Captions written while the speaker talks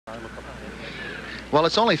Well,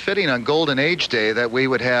 it's only fitting on Golden Age Day that we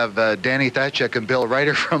would have Danny Thatchuk and Bill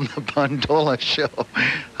Reiter from the BUNDOLO show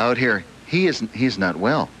out here. He's not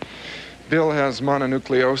well. Bill has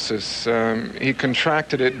mononucleosis. He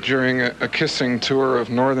contracted it during a kissing tour of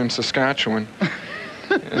northern Saskatchewan.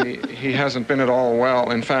 And he hasn't been at all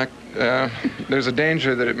well. In fact, there's a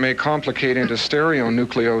danger that it may complicate into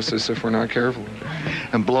stereonucleosis if we're not careful.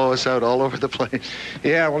 And blow us out all over the place.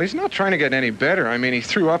 Yeah, well, he's not trying to get any better. I mean, he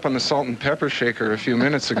threw up on the salt and pepper shaker a few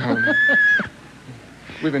minutes ago.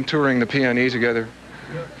 We've been touring the PNE together.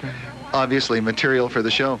 Obviously, material for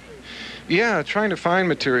the show. Yeah, trying to find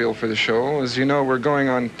material for the show. As you know, we're going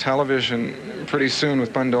on television pretty soon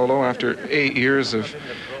with BUNDOLO after 8 years of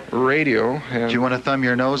radio. And do you want to thumb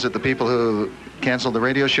your nose at the people who canceled the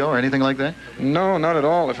radio show or anything like that? No, not at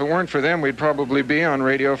all. If it weren't for them, we'd probably be on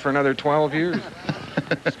radio for another 12 years.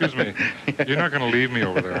 Excuse me. You're not going to leave me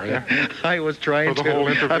over there, are you? I was trying for the whole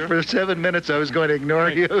interview? For 7 minutes, I was going to ignore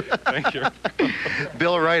you. Thank you.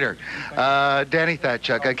 Bill Reiter, Danny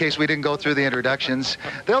Thatchuk. In case we didn't go through the introductions,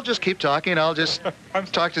 they'll just keep talking. I'll just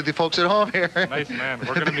talk to the folks at home here. Nice man.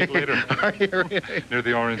 We're going to meet later. Are you really? Near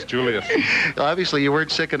the Orange Julius. Obviously, you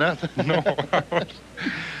weren't sick enough. No.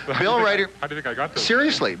 Bill Reiter. How do you think I got this?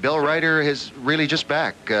 Seriously, Bill Reiter is really just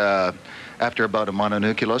back after about a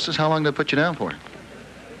mononucleosis. How long did they put you down for?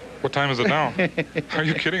 What time is it now? Are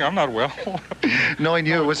you kidding? I'm not well. Knowing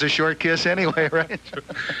you, it was a short kiss anyway, right?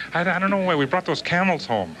 I don't know why. We brought those camels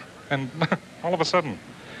home, and all of a sudden.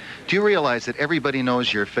 Do you realize that everybody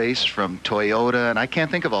knows your face from Toyota, and I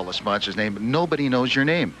can't think of all the sponsors' names, but nobody knows your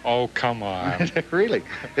name? Oh, come on. Really?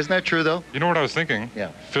 Isn't that true, though? You know what I was thinking? Yeah.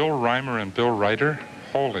 Phil Reimer and Bill Reiter?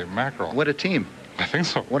 Holy mackerel. What a team. I think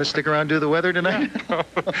so. Want to stick around and do the weather tonight? Yeah.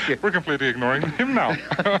 Okay. We're completely ignoring him now.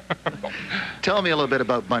 Tell me a little bit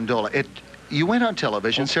about BUNDOLO. You went on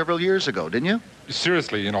television several years ago, didn't you?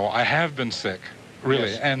 Seriously, you know, I have been sick,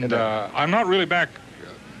 really. Yes. And I'm not really back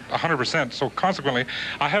 100%, so consequently,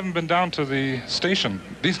 I haven't been down to the station.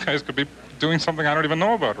 These guys could be doing something I don't even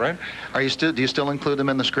know about, right? Do you still include them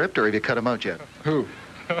in the script, or have you cut them out yet? Who?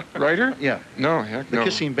 Reiter? Yeah. No, heck no. The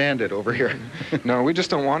kissing bandit over here. No, we just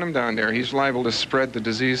don't want him down there. He's liable to spread the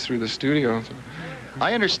disease through the studio.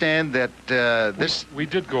 I understand that We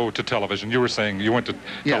did go to television. You were saying you went to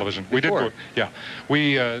television. We did go. Yeah.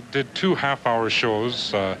 We did 2 half-hour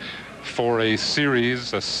shows for a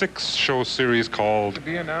series, a 6-show series called... To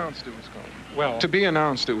be announced, it was called. Well... To be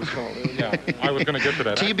announced, it was called. Yeah, I was going to get to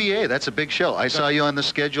that. TBA, that's a big show. I saw you on the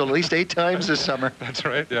schedule at least 8 times this summer. That's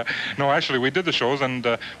right, yeah. No, actually, we did the shows, and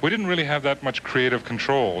we didn't really have that much creative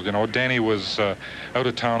control. You know, Danny was out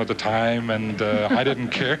of town at the time, and I didn't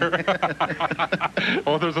care.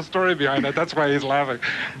 Oh, there's a story behind that. That's why he's laughing.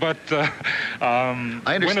 But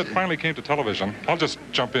when it finally came to television, I'll just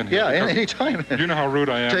jump in here. Yeah, anytime. You know how rude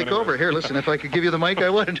I am. Take over. Here, listen, if I could give you the mic, I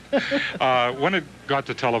would. When it got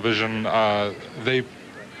to television, they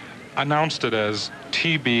announced it as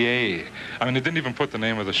TBA. I mean, they didn't even put the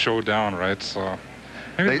name of the show down, right? So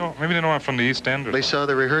maybe they know I'm from the East End. Or They saw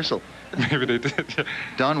the rehearsal. Maybe they did. Yeah.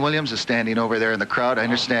 Don Williams is standing over there in the crowd. I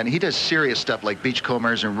understand he does serious stuff like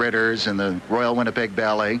Beachcombers and Ritters and the Royal Winnipeg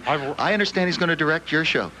Ballet. I understand he's going to direct your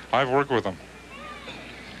show. I've worked with him.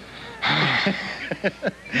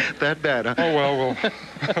 That bad, huh? Oh, well.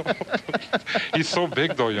 He's so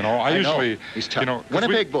big, though, you know. I usually, he's tough. You know,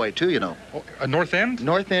 Winnipeg boy, too, you know. North End?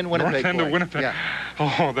 North End, Winnipeg North End boy. of Winnipeg. Yeah.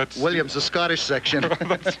 Oh, that's... Williams, the Scottish section.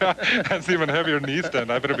 that's even heavier than the East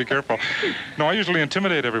End. I better be careful. No, I usually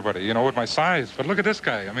intimidate everybody, you know, with my size. But look at this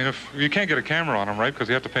guy. I mean, if you can't get a camera on him, right, because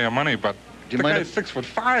you have to pay him money, but the guy's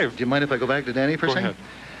 6'5". Do you mind if I go back to Danny for a second? Go ahead.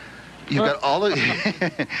 You've got all of...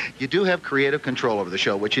 You do have creative control over the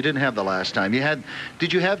show, which you didn't have the last time.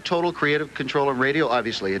 Did you have total creative control on radio?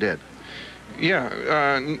 Obviously, you did. Yeah,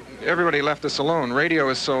 everybody left us alone. Radio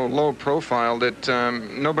is so low profile that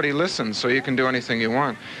nobody listens, so you can do anything you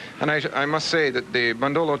want. And I must say that the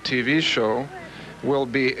BUNDOLO TV show will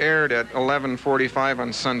be aired at 11:45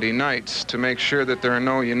 on Sunday nights to make sure that there are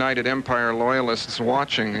no United Empire loyalists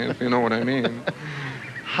watching, if you know what I mean.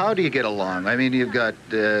 How do you get along? I mean, you've got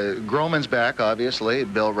Groman's back, obviously,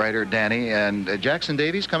 Bill Reiter, Danny, and Jackson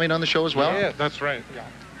Davies coming on the show as well? Yeah, that's right. Yeah.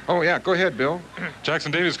 Oh, yeah, go ahead, Bill. Jackson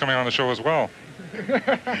Davies coming on the show as well.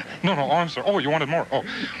 No, I'm sorry. Oh, you wanted more? Oh,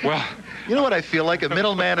 well. You know what I feel like? A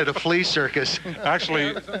middleman at a flea circus.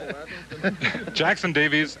 Actually, Jackson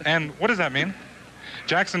Davies, and what does that mean?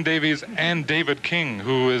 Jackson Davies and David King,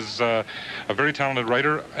 who is a very talented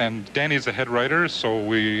writer, and Danny's the head writer,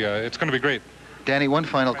 so it's going to be great. Danny, one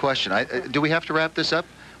final question. Do we have to wrap this up?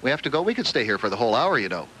 We have to go? We could stay here for the whole hour, you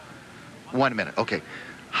know. 1 minute. Okay.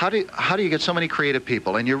 How do you get so many creative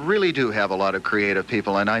people? And you really do have a lot of creative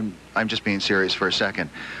people, and I'm just being serious for a second.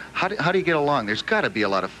 How do you get along? There's got to be a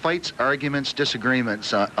lot of fights, arguments,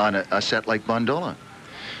 disagreements on a set like Bundolo.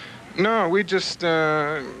 No, we just,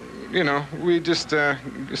 you know, we just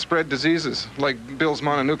spread diseases like Bill's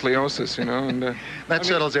mononucleosis, you know. And that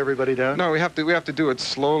settles everybody down. No, we have to do it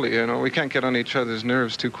slowly, you know. We can't get on each other's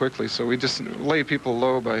nerves too quickly, so we just lay people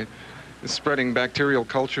low by spreading bacterial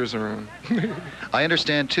cultures around. I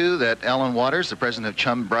understand, too, that Alan Waters, the president of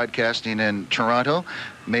Chum Broadcasting in Toronto,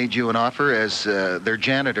 made you an offer as their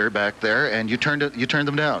janitor back there, and you turned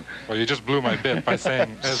them down. Well, you just blew my bit by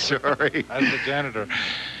saying, sorry, as the janitor.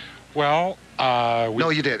 Well,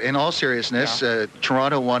 no, you did. In all seriousness, yeah.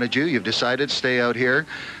 Toronto wanted you. You've decided to stay out here.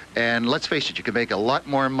 And let's face it, you could make a lot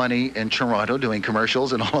more money in Toronto doing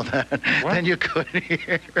commercials and all that than you could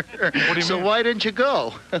here. What do you so mean? Why didn't you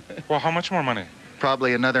go? Well, how much more money?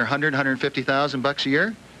 Probably another $150,000 a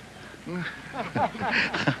year.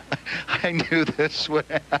 I knew this would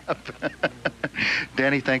happen.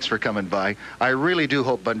 Danny, thanks for coming by. I really do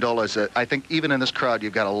hope Bundolo's I think even in this crowd,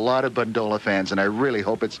 you've got a lot of Bundolo fans, and I really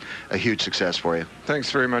hope it's a huge success for you. Thanks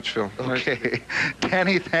very much, Phil. Okay.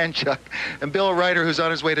 Danny Thatchuk and Bill Reiter, who's on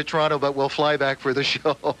his way to Toronto, but will fly back for the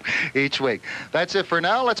show each week. That's it for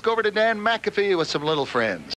now. Let's go over to Dan McAfee with some Little Friends.